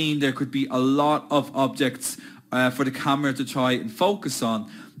given scene, there could be a lot of objects for the camera to try and focus on.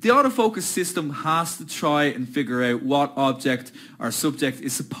 The autofocus system has to try and figure out what object or subject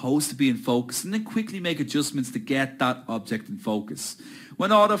is supposed to be in focus, and then quickly make adjustments to get that object in focus. When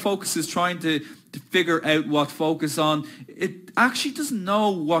autofocus is trying to figure out what to focus on, it actually doesn't know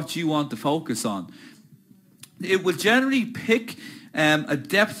what you want to focus on. It will generally pick a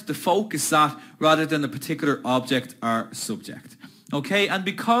depth to focus at rather than a particular object or subject. Okay, and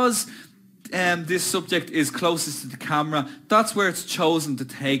because this subject is closest to the camera, that's where it's chosen to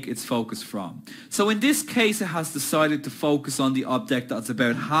take its focus from. So in this case, it has decided to focus on the object that's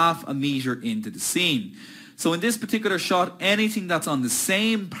about half a meter into the scene. So in this particular shot, anything that's on the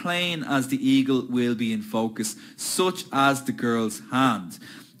same plane as the eagle will be in focus, such as the girl's hand.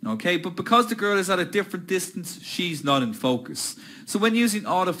 Okay, but because the girl is at a different distance, she's not in focus. So when using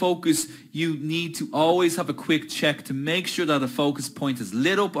autofocus, you need to always have a quick check to make sure that a focus point is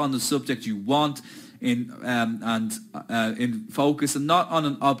lit up on the subject you want in focus, and not on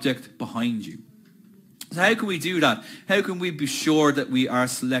an object behind you. So how can we do that? How can we be sure that we are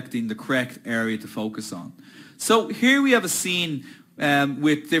selecting the correct area to focus on? So here we have a scene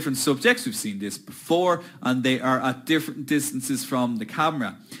with different subjects. We've seen this before, and they are at different distances from the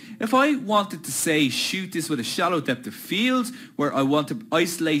camera. If I wanted to say shoot this with a shallow depth of field, where I want to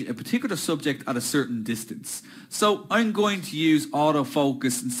isolate a particular subject at a certain distance. So I'm going to use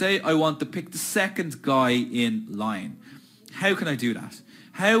autofocus and say I want to pick the second guy in line. How can I do that?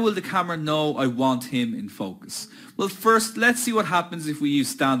 How will the camera know I want him in focus? Well, first, let's see what happens if we use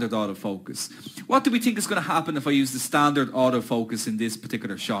standard autofocus. What do we think is going to happen if I use the standard autofocus in this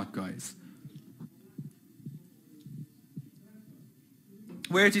particular shot, guys?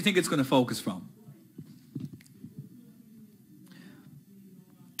 Where do you think it's going to focus from?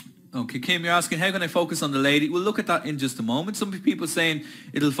 Okay, Kim, you're asking, how can I focus on the lady? We'll look at that in just a moment. Some people are saying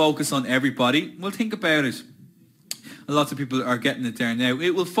it'll focus on everybody. Well, think about it. Lots of people are getting it there now.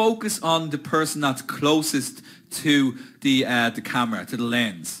 It will focus on the person that's closest to the camera, to the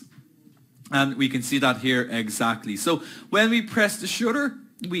lens. And we can see that here exactly. So when we press the shutter,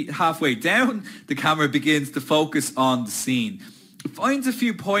 halfway down, the camera begins to focus on the scene. It finds a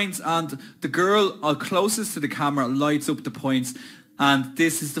few points, and the girl closest to the camera lights up the points, and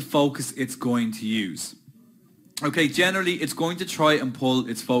this is the focus it's going to use. Okay, generally it's going to try and pull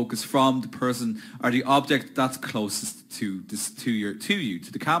its focus from the person or the object that's closest to you,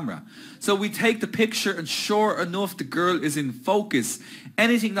 to the camera. So we take the picture, and sure enough, the girl is in focus.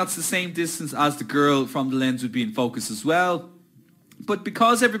 Anything that's the same distance as the girl from the lens would be in focus as well. But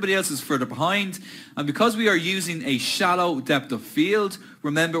because everybody else is further behind, and because we are using a shallow depth of field,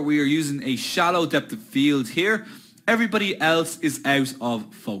 remember we are using a shallow depth of field here, everybody else is out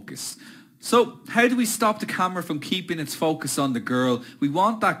of focus. So how do we stop the camera from keeping its focus on the girl? We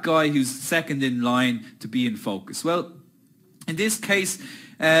want that guy who's second in line to be in focus. Well, in this case,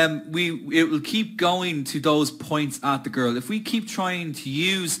 it will keep going to those points at the girl. If we keep trying to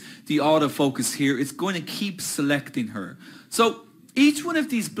use the autofocus here, it's going to keep selecting her. So each one of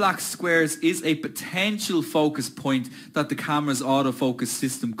these black squares is a potential focus point that the camera's autofocus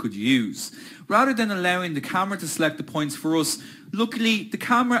system could use. Rather than allowing the camera to select the points for us, luckily the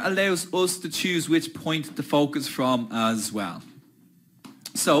camera allows us to choose which point to focus from as well.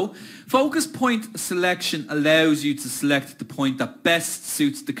 So, focus point selection allows you to select the point that best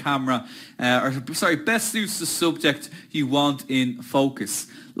suits the camera, best suits the subject you want in focus.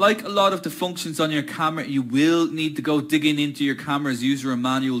 Like a lot of the functions on your camera, you will need to go digging into your camera's user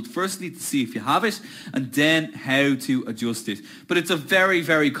manual, firstly to see if you have it, and then how to adjust it. But it's a very,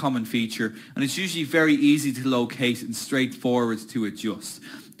 very common feature, and it's usually very easy to locate and straightforward to adjust.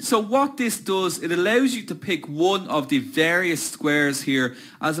 So what this does, it allows you to pick one of the various squares here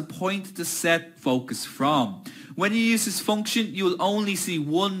as a point to set focus from. When you use this function, you will only see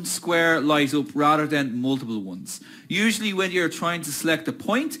one square light up rather than multiple ones. Usually when you're trying to select a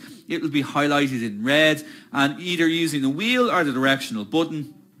point, it will be highlighted in red, and either using the wheel or the directional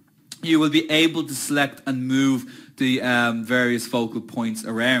button, you will be able to select and move the various focal points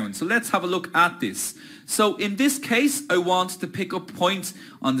around. So let's have a look at this. So in this case, I want to pick up points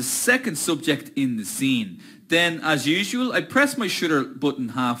on the second subject in the scene. Then, as usual, I press my shutter button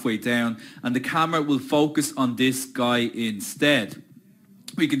halfway down and the camera will focus on this guy instead.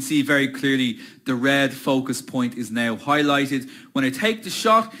 We can see very clearly the red focus point is now highlighted. When I take the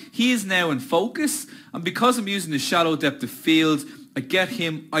shot, he is now in focus, and because I'm using the shallow depth of field, I get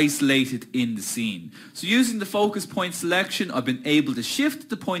him isolated in the scene. So using the focus point selection, I've been able to shift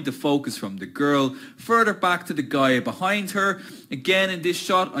the point of focus from the girl further back to the guy behind her. Again, in this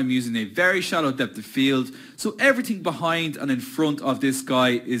shot, I'm using a very shallow depth of field, so everything behind and in front of this guy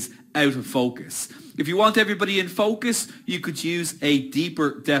is out of focus. If you want everybody in focus, you could use a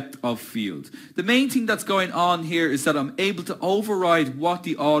deeper depth of field. The main thing that's going on here is that I'm able to override what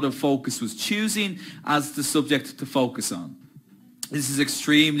the autofocus was choosing as the subject to focus on. This is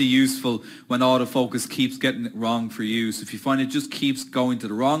extremely useful when autofocus keeps getting it wrong for you. So if you find it just keeps going to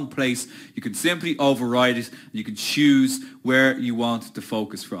the wrong place, you can simply override it and you can choose where you want to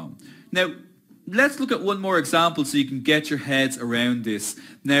focus from. Now, let's look at one more example so you can get your heads around this.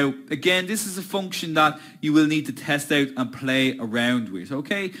 Now, again, this is a function that you will need to test out and play around with,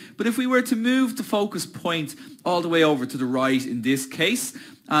 okay? But if we were to move the focus point all the way over to the right in this case,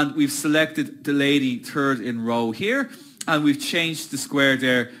 and we've selected the lady third in row here, and we've changed the square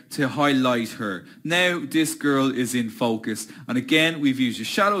there to highlight her. Now this girl is in focus, and again we've used a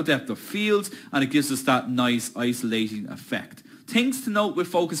shallow depth of field, and it gives us that nice isolating effect. Things to note with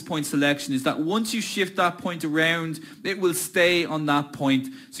focus point selection is that once you shift that point around, it will stay on that point,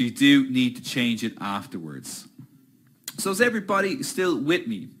 so you do need to change it afterwards. So is everybody still with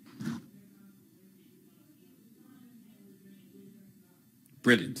me?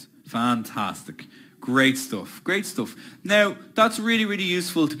 Brilliant. Fantastic. Great stuff, great stuff. Now, that's really, really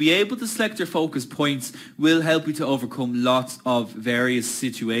useful. To be able to select your focus points will help you to overcome lots of various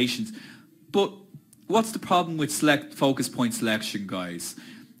situations. But what's the problem with focus point selection, guys?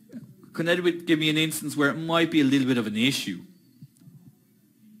 Can anybody give me an instance where it might be a little bit of an issue?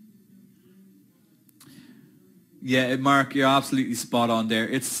 Yeah, Mark, you're absolutely spot on there.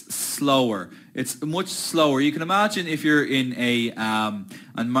 It's slower. It's much slower. You can imagine if you're in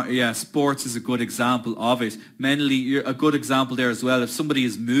sports is a good example of it. Mentally, you're a good example there as well. If somebody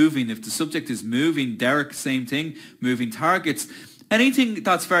is moving, if the subject is moving, Derek, same thing, moving targets. Anything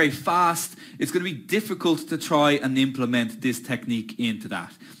that's very fast, it's going to be difficult to try and implement this technique into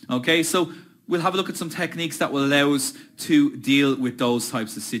that. Okay, so we'll have a look at some techniques that will allow us to deal with those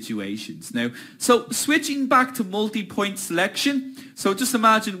types of situations. Now, so switching back to multi-point selection. So just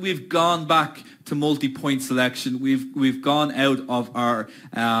imagine we've gone back to multi-point selection. We've gone out of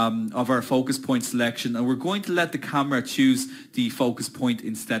our focus point selection, and we're going to let the camera choose the focus point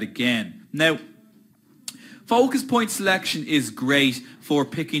instead again. Now, focus point selection is great for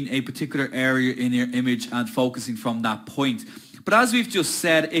picking a particular area in your image and focusing from that point. But as we've just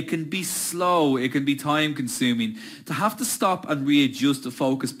said, it can be slow, it can be time consuming to have to stop and readjust the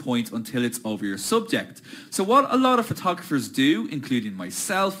focus point until it's over your subject. So what a lot of photographers do, including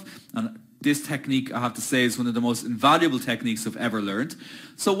myself, and this technique I have to say is one of the most invaluable techniques I've ever learned.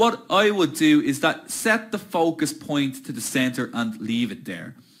 So what I would do is that set the focus point to the center and leave it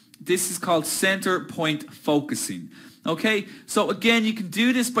there. This is called center point focusing. Okay, so again, you can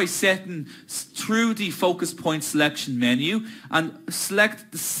do this by setting through the focus point selection menu and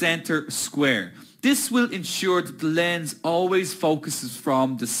select the center square. This will ensure that the lens always focuses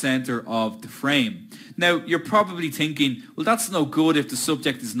from the center of the frame. Now, you're probably thinking, well, that's no good if the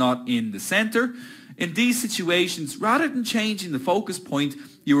subject is not in the center. In these situations, rather than changing the focus point,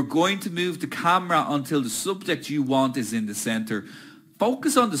 you are going to move the camera until the subject you want is in the center.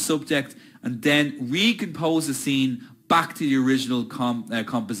 Focus on the subject and then recompose the scene back to the original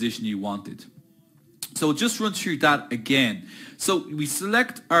composition you wanted. So just run through that again. So we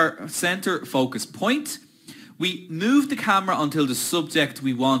select our center focus point. We move the camera until the subject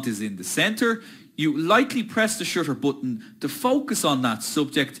we want is in the center. You lightly press the shutter button to focus on that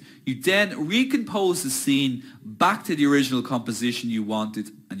subject. You then recompose the scene back to the original composition you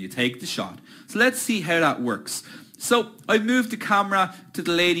wanted and you take the shot. So let's see how that works. So I moved the camera to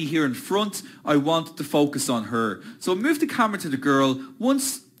the lady here in front. I wanted to focus on her. So I moved the camera to the girl.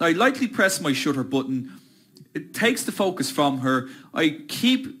 Once I lightly press my shutter button, it takes the focus from her. I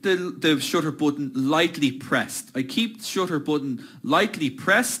keep the shutter button lightly pressed. I keep the shutter button lightly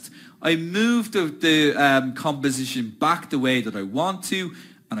pressed. I move the composition back the way that I want to,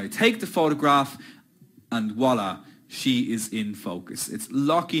 and I take the photograph, and voila, she is in focus. It's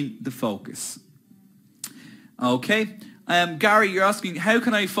locking the focus. Okay. Gary, you're asking, how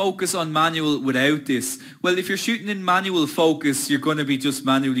can I focus on manual without this? Well, if you're shooting in manual focus, you're going to be just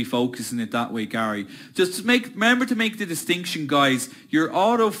manually focusing it that way, Gary. Just remember to make the distinction, guys. Your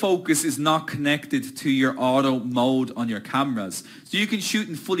autofocus is not connected to your auto mode on your cameras. So you can shoot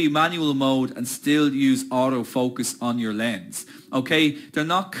in fully manual mode and still use autofocus on your lens. Okay, they're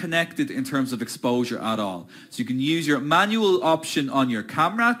not connected in terms of exposure at all. So you can use your manual option on your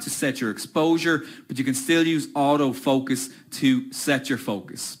camera to set your exposure, but you can still use autofocus to set your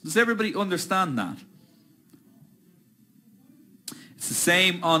focus. Does everybody understand that? It's the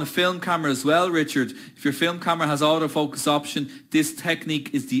same on a film camera as well, Richard. If your film camera has autofocus option, this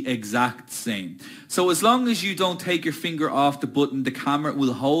technique is the exact same. So as long as you don't take your finger off the button, the camera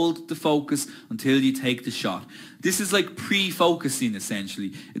will hold the focus until you take the shot. This is like pre-focusing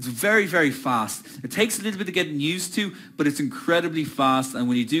essentially. It's very, very fast. It takes a little bit of getting used to, but it's incredibly fast. And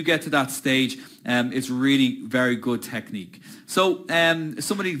when you do get to that stage, it's really very good technique. So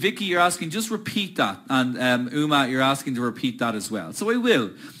somebody, Vicky, you're asking, just repeat that. And Uma, you're asking to repeat that as well. So I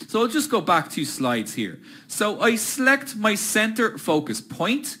will. So I'll just go back 2 slides here. So I select my center focus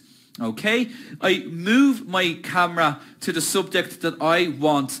point. Okay, I move my camera to the subject that I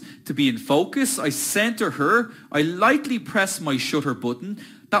want to be in focus. I center her. I lightly press my shutter button.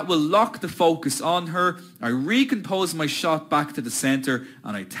 That will lock the focus on her. I recompose my shot back to the center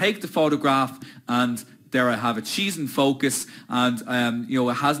and I take the photograph, and there I have it. She's in focus, and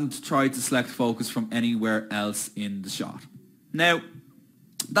it hasn't tried to select focus from anywhere else in the shot. Now,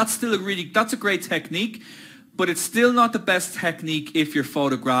 that's a great technique. But it's still not the best technique if you're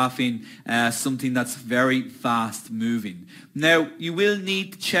photographing something that's very fast moving. Now, you will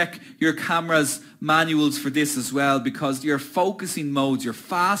need to check your camera's manuals for this as well, because your focusing modes, your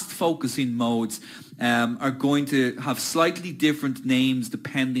fast focusing modes, are going to have slightly different names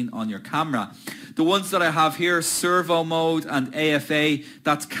depending on your camera. The ones that I have here, servo mode and AFA,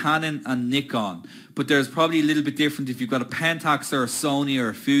 that's Canon and Nikon. But there's probably a little bit different if you've got a Pentax or a Sony or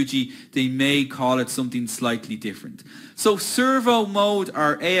a Fuji. They may call it something slightly different. So servo mode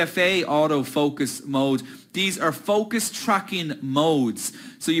or AFA, autofocus mode, these are focus tracking modes.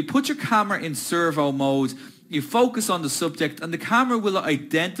 So you put your camera in servo mode, you focus on the subject, and the camera will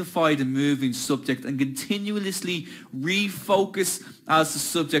identify the moving subject and continuously refocus as the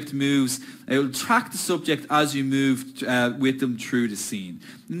subject moves. It will track the subject as you move with them through the scene.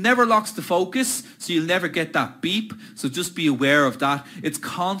 It never locks the focus, so you'll never get that beep. So just be aware of that. It's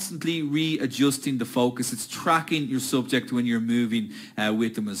constantly readjusting the focus. It's tracking your subject when you're moving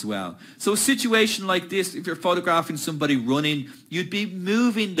with them as well. So a situation like this, if you're photographing somebody running, you'd be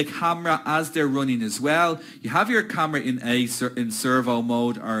moving the camera as they're running as well. You have your camera in servo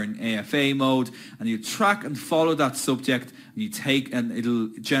mode or in AFA mode, and you track and follow that subject, and you take, and it'll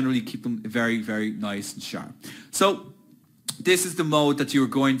generally keep them very, very nice and sharp. So this is the mode that you're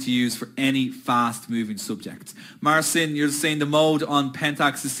going to use for any fast moving subject. Marcin, you're saying the mode on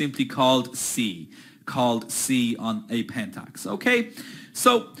Pentax is simply called C on a Pentax. Okay,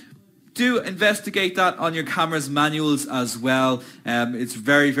 so do investigate that on your camera's manuals as well. It's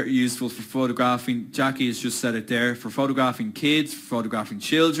very, very useful for photographing. Jackie has just said it there, for photographing kids, for photographing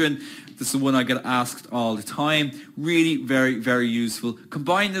children. This is one I get asked all the time. Really very, very useful.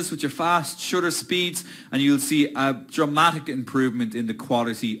 Combine this with your fast shutter speeds and you'll see a dramatic improvement in the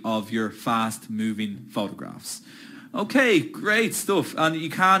quality of your fast moving photographs. Okay, great stuff. And you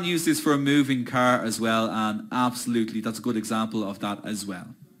can use this for a moving car as well, and absolutely that's a good example of that as well.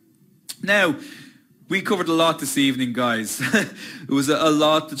 Now, we covered a lot this evening, guys. It was a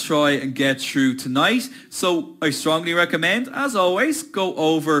lot to try and get through tonight. So I strongly recommend, as always, go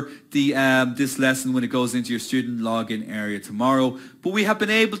over the this lesson when it goes into your student login area tomorrow. But we have been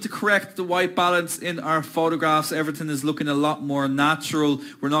able to correct the white balance in our photographs. Everything is looking a lot more natural.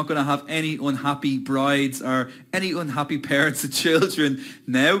 We're not going to have any unhappy brides or any unhappy parents of children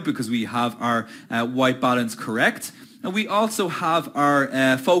now, because we have our white balance correct. And we also have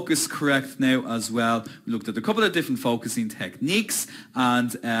our focus correct now as well. We looked at a couple of different focusing techniques,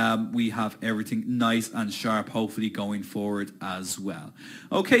 and we have everything nice and sharp, hopefully going forward as well.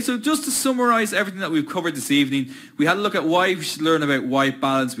 Okay, so just to summarize everything that we've covered this evening, we had a look at why we should learn about white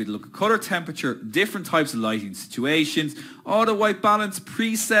balance. We had a look at color temperature, different types of lighting situations, auto white balance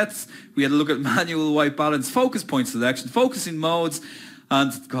presets. We had a look at manual white balance, focus point selection, focusing modes,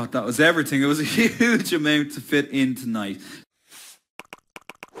 and God, that was everything. It was a huge amount to fit in tonight.